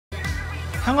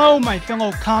Hello my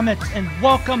fellow comets and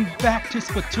welcome back to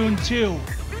Splatoon 2.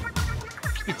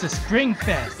 It's a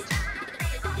SpringFest,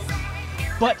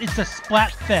 but it's a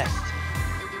Splatfest.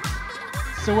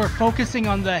 So we're focusing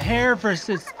on the Hare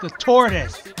versus the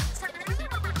Tortoise.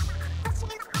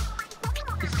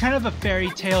 It's kind of a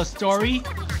fairy tale story,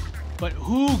 but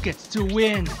who gets to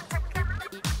win?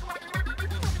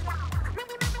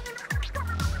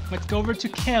 Let's go over to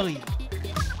Kelly.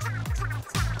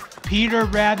 Peter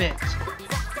Rabbit.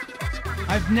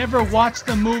 I've never watched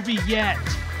the movie yet,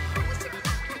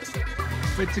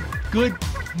 but it's a good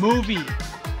movie,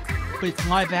 but it's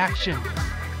live action.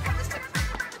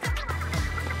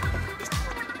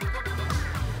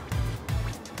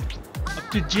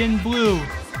 Up to Jin Blue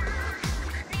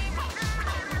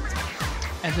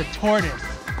as a tortoise.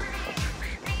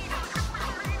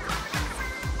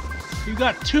 You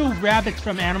got two rabbits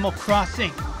from Animal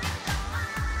Crossing.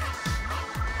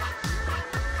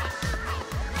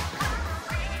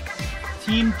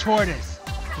 Team Tortoise.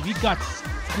 We got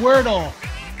Squirtle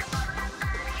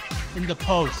in the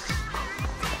post.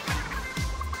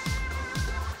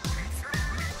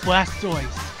 Blastoise.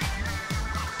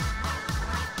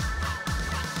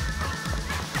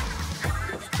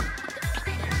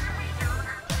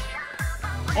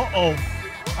 Uh-oh.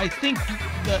 I think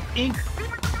the ink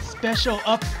special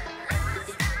up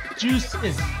juice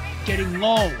is getting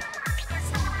low.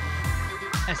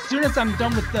 As soon as I'm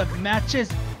done with the matches,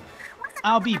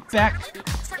 I'll be back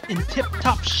in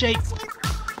tip-top shape.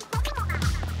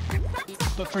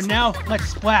 But for now, let's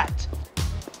splat.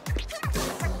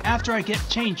 After I get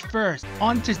changed first.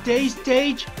 On today's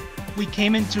stage, we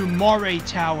came into Moray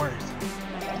Towers.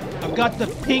 I've got the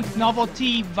pink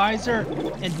novelty visor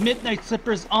and midnight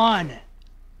slippers on.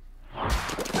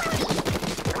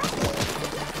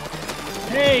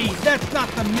 Hey, that's not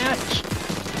the match.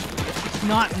 It's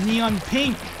not neon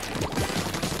pink.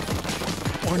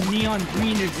 Or neon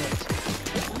green, is it?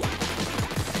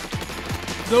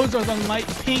 Those are the light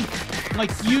pink, like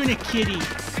Unikitty.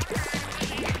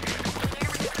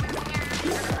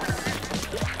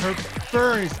 Her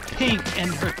fur is pink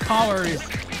and her collar is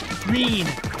green.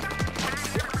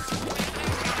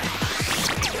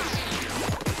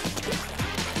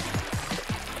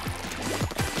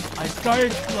 I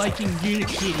started liking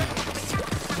Unikitty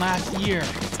last year.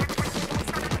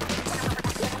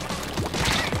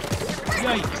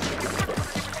 Yikes.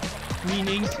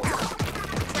 Meaning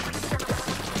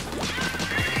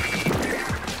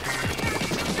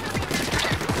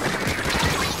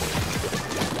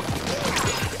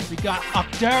we got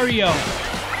Octario.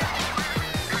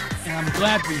 And I'm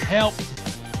glad we helped.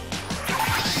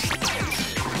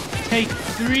 Take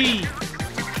 3.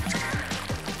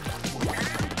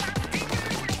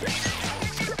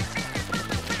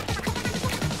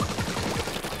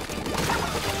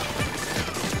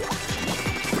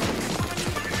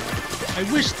 I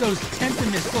wish those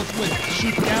tentamissiles would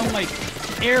shoot down like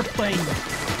airplanes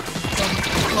from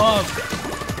above.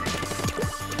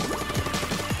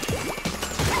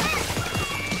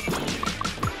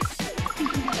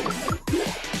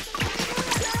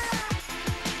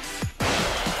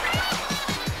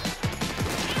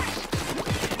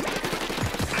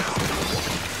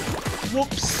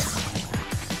 Whoops.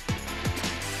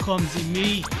 Clumsy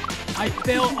me. I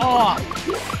fell off.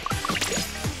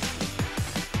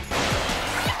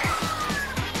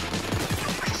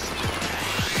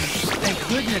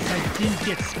 Goodness, I didn't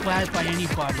get splatted by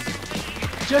anybody.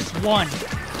 Just one.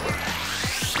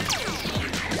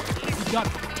 We got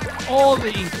all the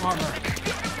ink armor.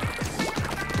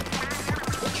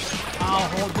 I'll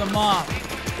hold them off.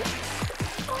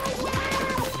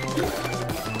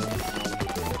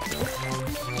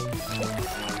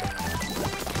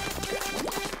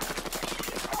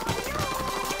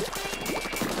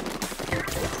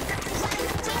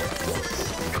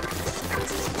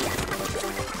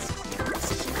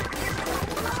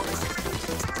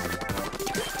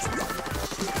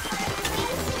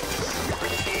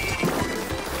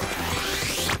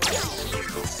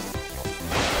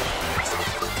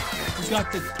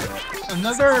 Got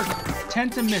another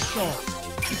tentamissile.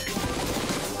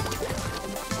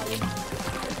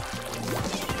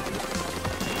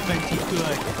 Plenty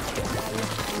good.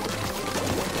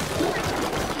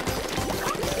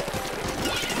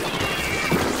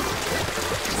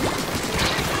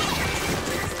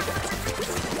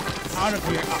 Out of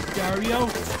here, Octario.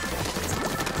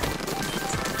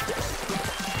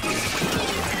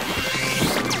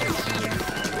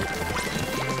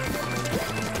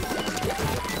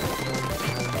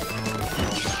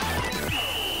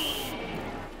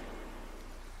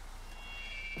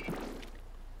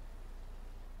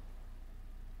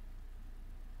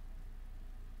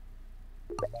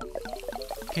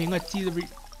 Okay, let's see the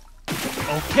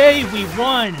okay, we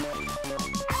won!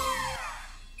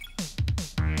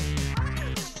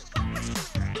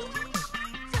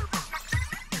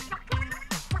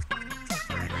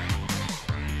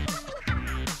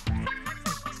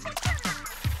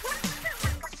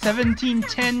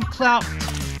 $17.10 clout.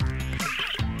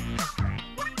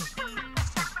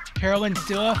 Carolyn's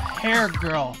still a Hare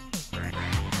girl.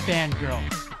 Fangirl.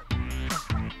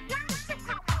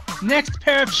 Next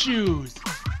pair of shoes.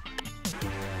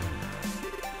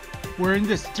 We're in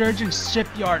the Sturgeon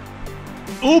shipyard.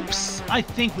 Oops! I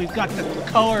think we've got the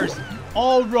colors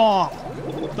all wrong.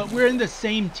 But we're in the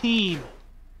same team.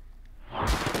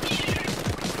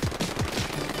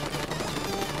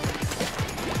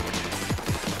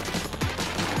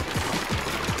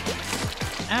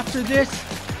 After this,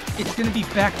 it's gonna be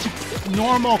back to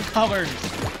normal colors.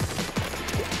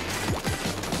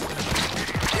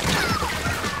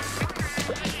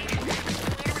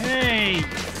 Hey!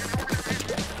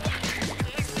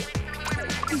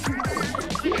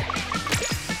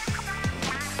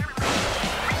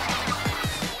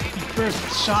 He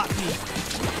first shot me.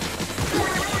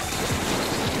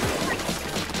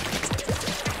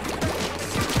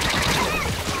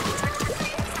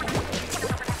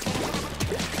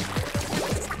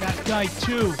 That guy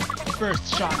too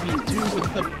first shot me too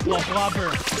with the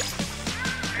blubber.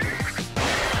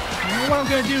 You know what I'm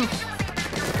gonna do?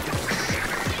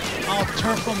 I'll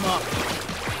turf him up.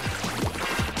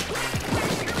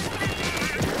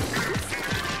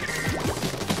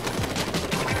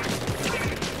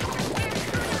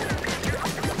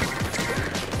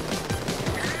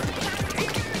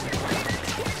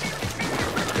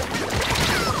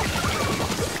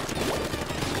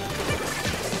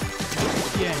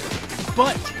 Yeah,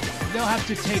 but they'll have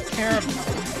to take care of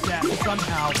that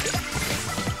somehow.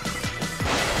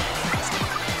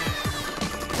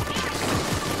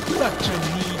 Such a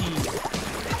needy.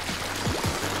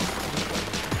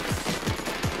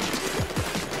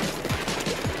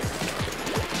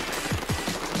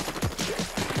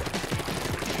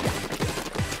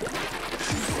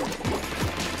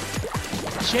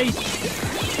 Chase.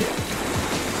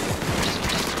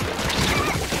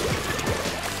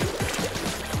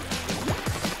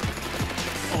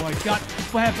 Oh, I got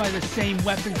flabbed by the same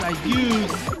weapons I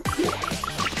used.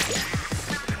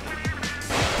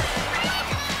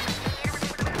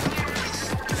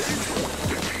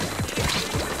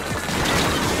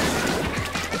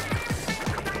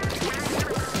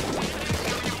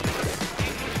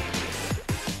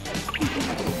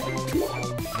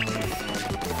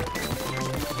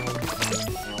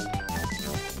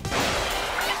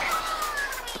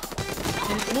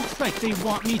 It looks like they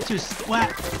want me to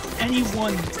splat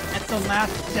anyone at the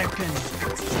last second.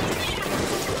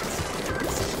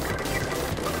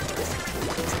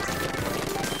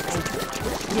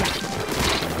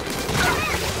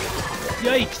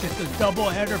 Yikes, it's a double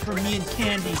header for me and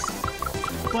Candy.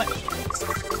 But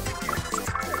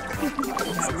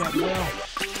that went well.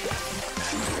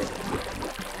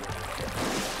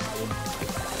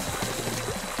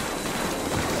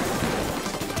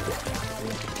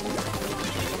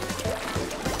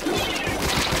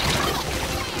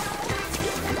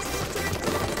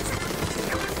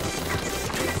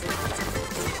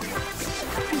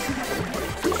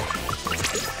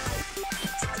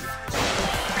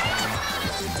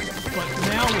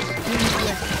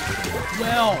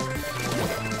 Well,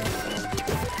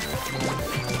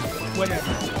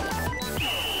 whatever.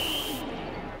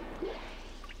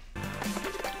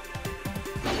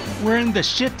 We're in the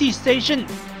shifty station.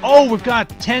 Oh, we've got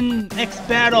 10x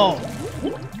battle.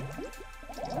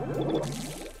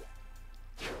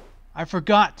 I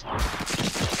forgot.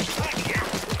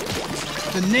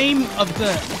 The name of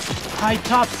the high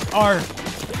tops are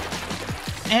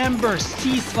Amber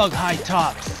Sea Slug high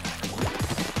tops.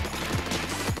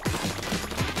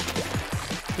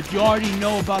 But you already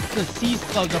know about the Sea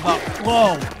Slug, about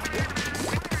Flow.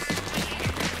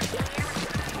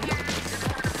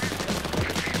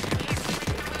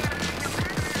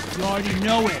 You already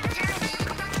know it.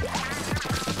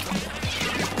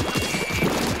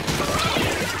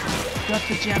 Got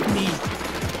the Japanese.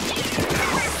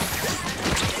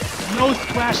 No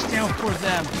splashdown for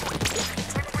them.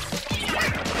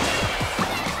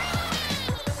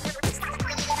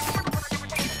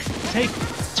 Take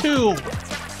two.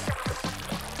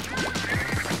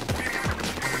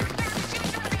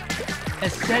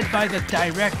 As said by the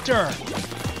director.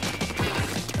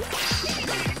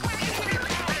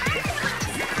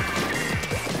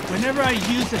 Whenever I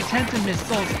use the Tenta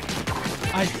missiles,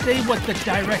 I say what the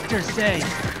director says.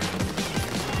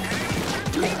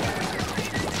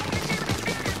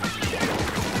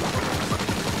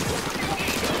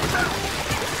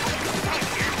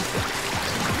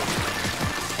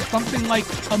 something like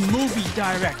a movie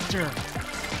director.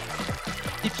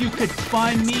 If you could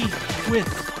find me with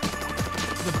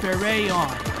the beret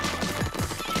on.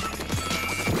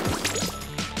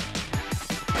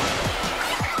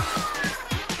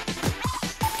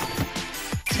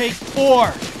 Take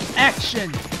 4,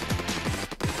 action!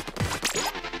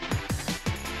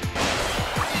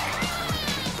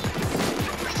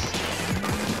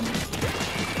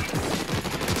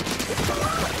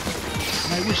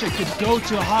 I wish I could go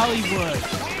to Hollywood.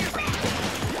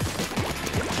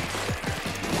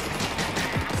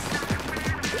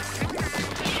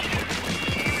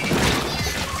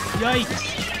 Yikes!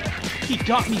 He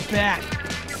got me back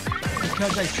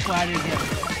because I splatted him.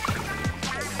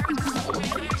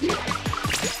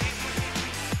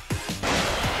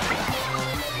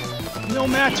 No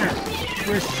matter,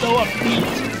 we're so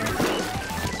upbeat.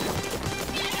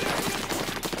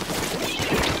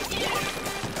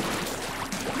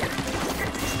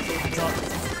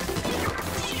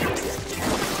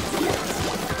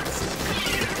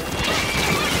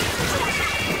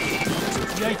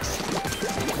 Yikes.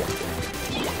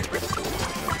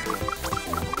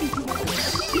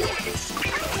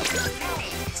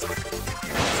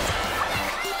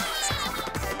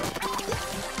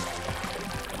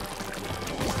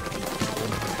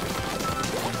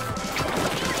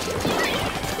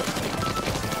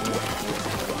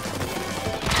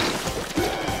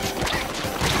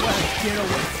 Get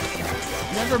away.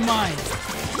 Never mind.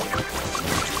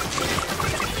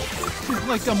 This is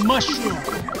like a mushroom.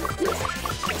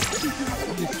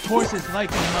 This horse is like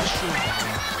a mushroom.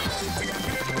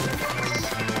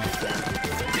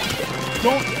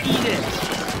 Don't eat it.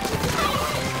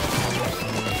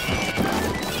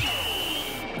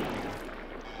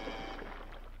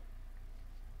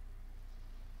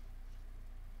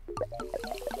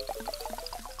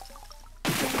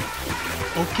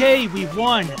 Okay, we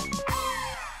won.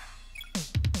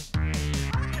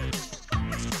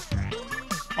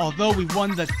 Although we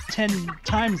won the 10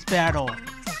 times battle.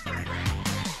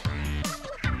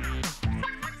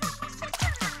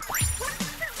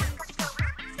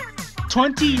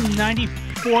 $20, 90,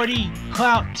 40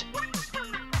 clout.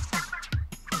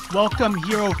 Welcome,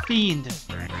 Hero Fiend.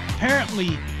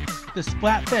 Apparently, the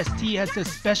Splatfest tee has a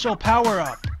special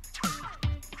power-up.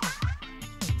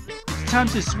 It's time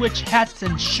to switch hats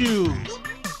and shoes.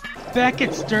 Back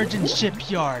at Sturgeon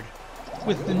Shipyard,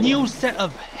 with the new set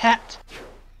of hat.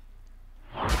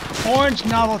 Orange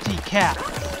novelty cap.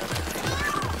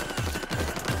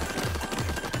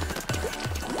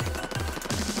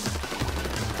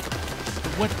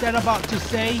 What's that about to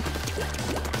say?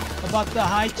 About the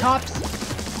high tops?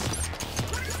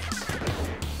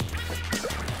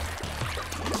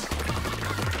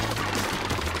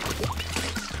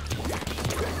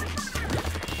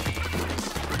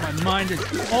 My mind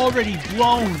is already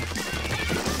blown.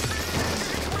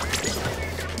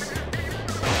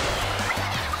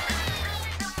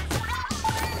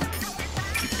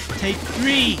 Take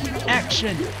 3,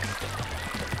 action!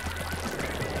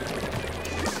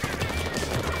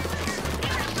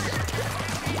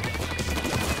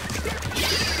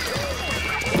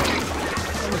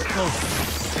 That was close.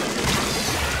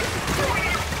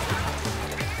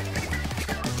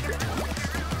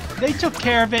 They took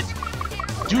care of it.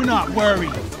 Do not worry.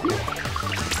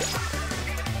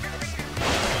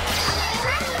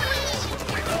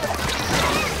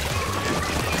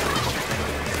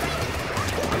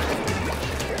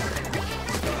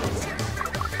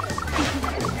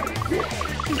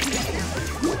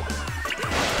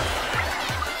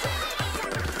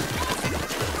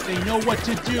 They know what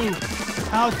to do,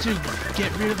 how to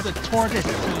get rid of the Tortoise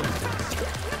team.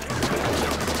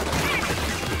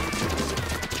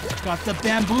 Got the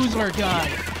bamboozler guy.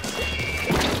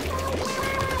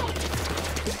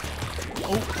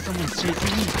 Oh, someone's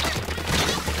chasing me.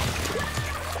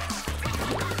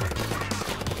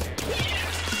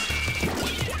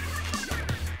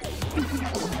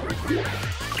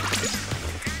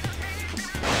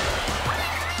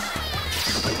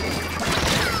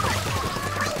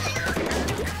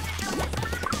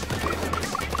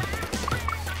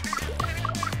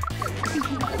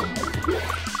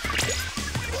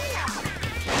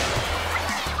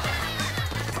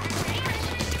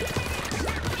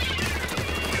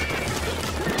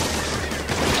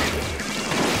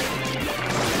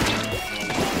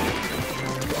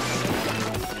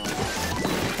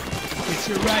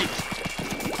 You're right.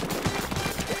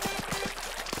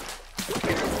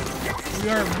 We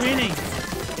are winning.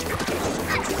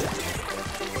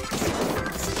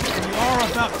 We are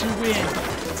about to win.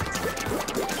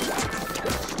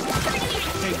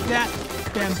 Take that,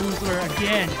 bamboozler,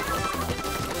 again.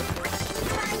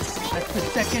 That's the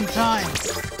second time.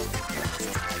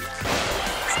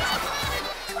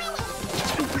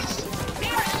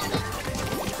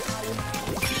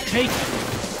 Take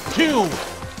 2.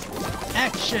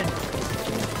 Action.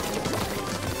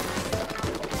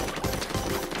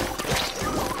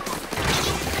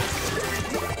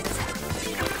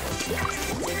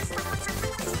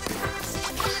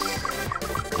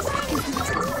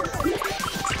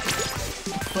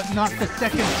 But not the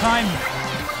second time,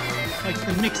 like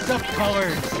the mixed up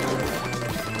colors.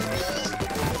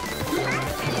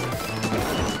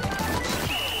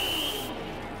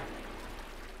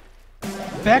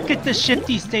 Back at the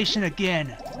shifty station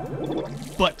again.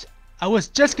 But I was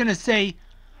just gonna say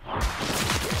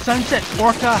Sunset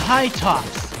Orca High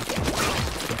Tops,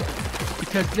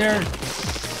 because they're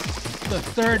the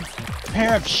third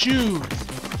pair of shoes.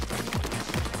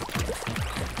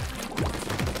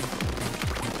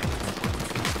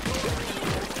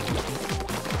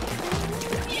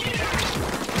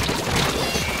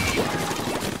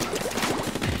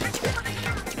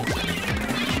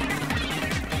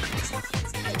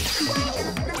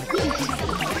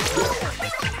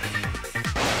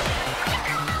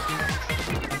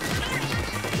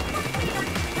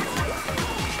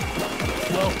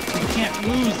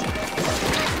 Lose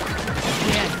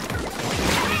again.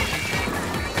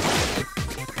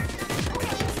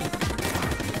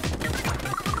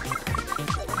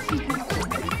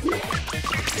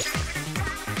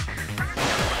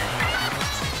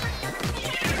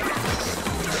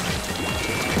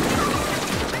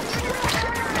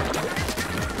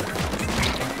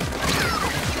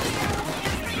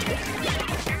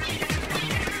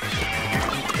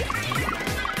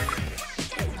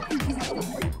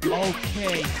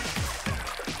 Okay.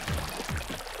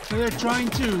 So they're trying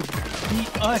to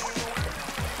beat us.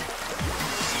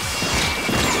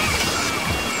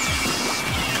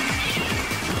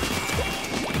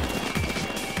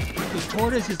 The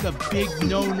Tortoise is a big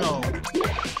no-no.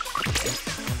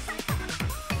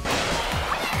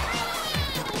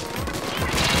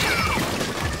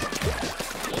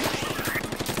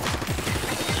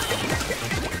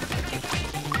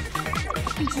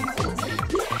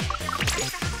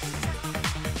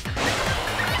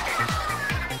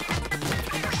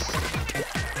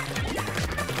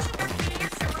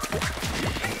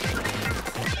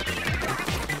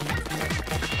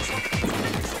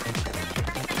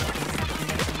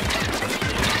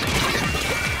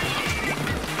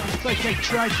 Like I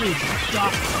tried to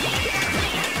stop.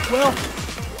 Well,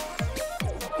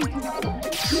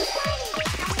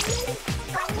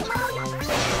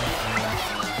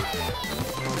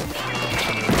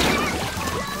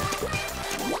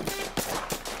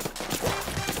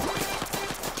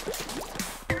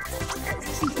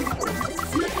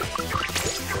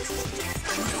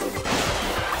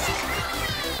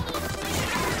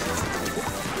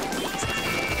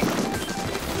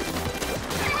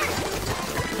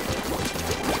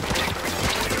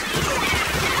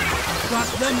 got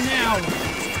them now.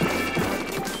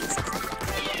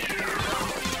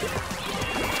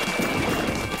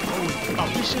 Oh,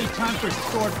 officially time for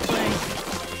sword play.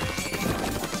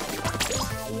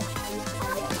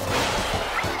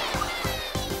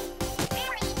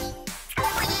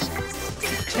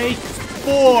 Take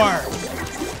 4.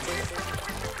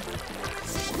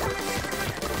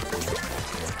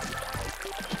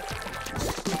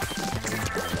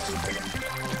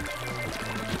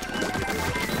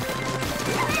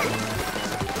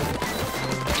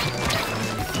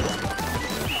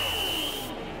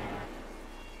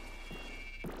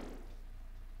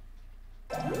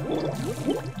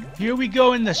 Here we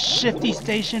go in the shifty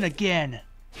station again.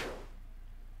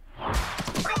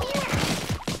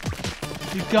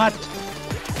 We've got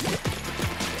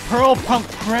Pearl Punk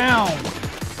Crown.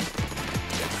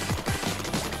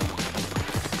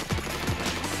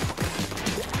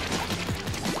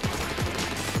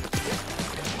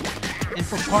 And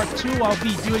for part 2, I'll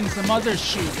be doing some other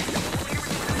shoes.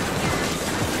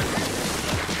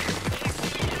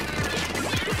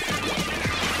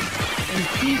 And it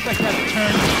seems like I've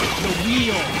turned the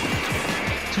wheel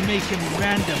to make him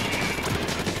random.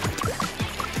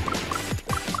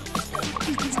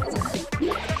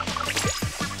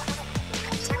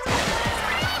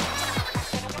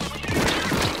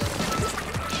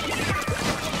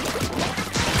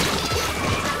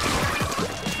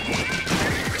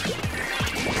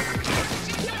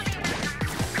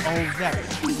 Oh, that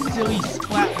silly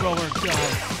splat roller guy.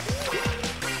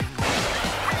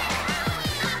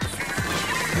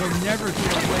 He'll never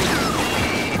get away with it.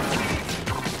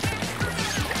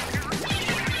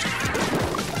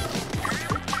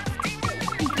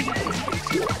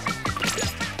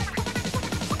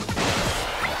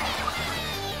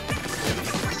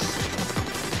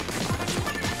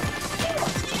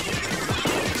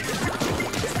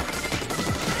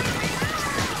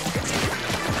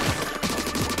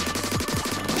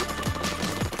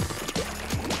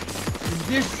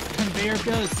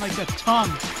 like a tongue.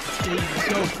 They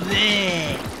go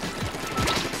bleh.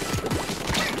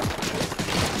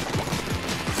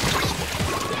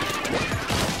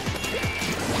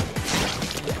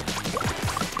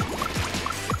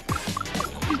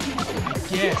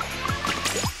 Yeah.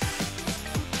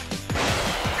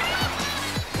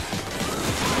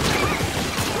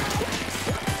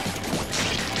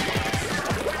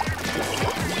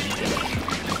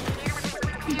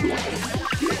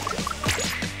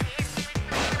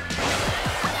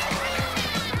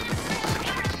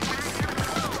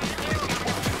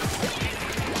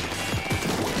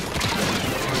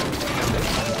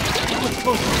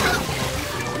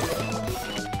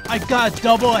 I got a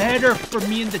double header for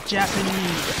me and the Japanese.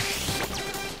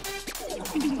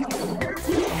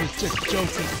 I was just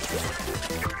joking.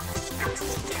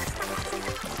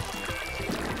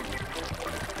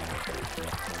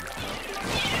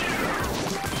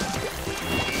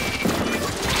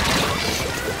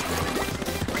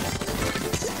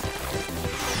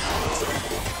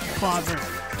 Father.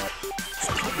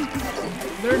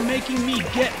 They're making me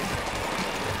get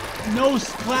no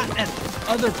splat at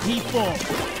other people.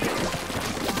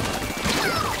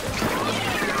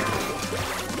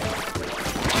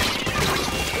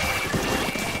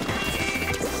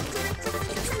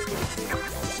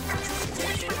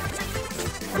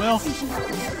 Well,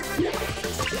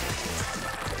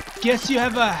 guess you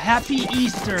have a happy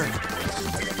Easter.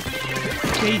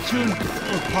 Stay tuned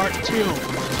for part 2.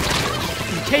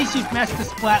 In case you've missed the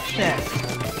Splatfest.